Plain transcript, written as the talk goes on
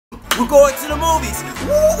We're going to the movies.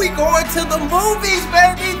 Woo, we going to the movies,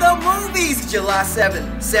 baby. The movies. July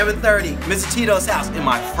 7th, 7:30. Mr. T-Doe's house in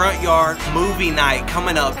my front yard. Movie night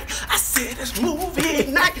coming up. I said it's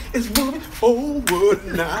movie night. It's movie forward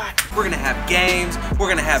night. We're gonna have games. We're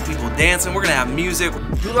gonna have people dancing. We're gonna have music.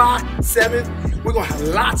 July 7th, we're gonna have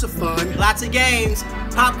lots of fun. Lots of games.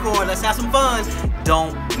 Popcorn. Let's have some fun.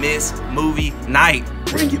 Don't miss movie night.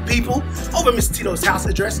 Bring your people over. Mr. T-Doe's house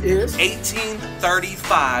address is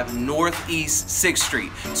 1835 Northeast 6th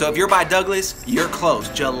Street. So if you're by Douglas, you're close.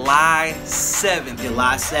 July 7th.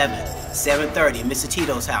 July 7th, 7:30, Mr.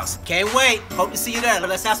 T-Doe's house. Can't wait. Hope to see you there.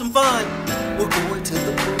 Let's have some fun. We're going to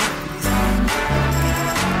the movies.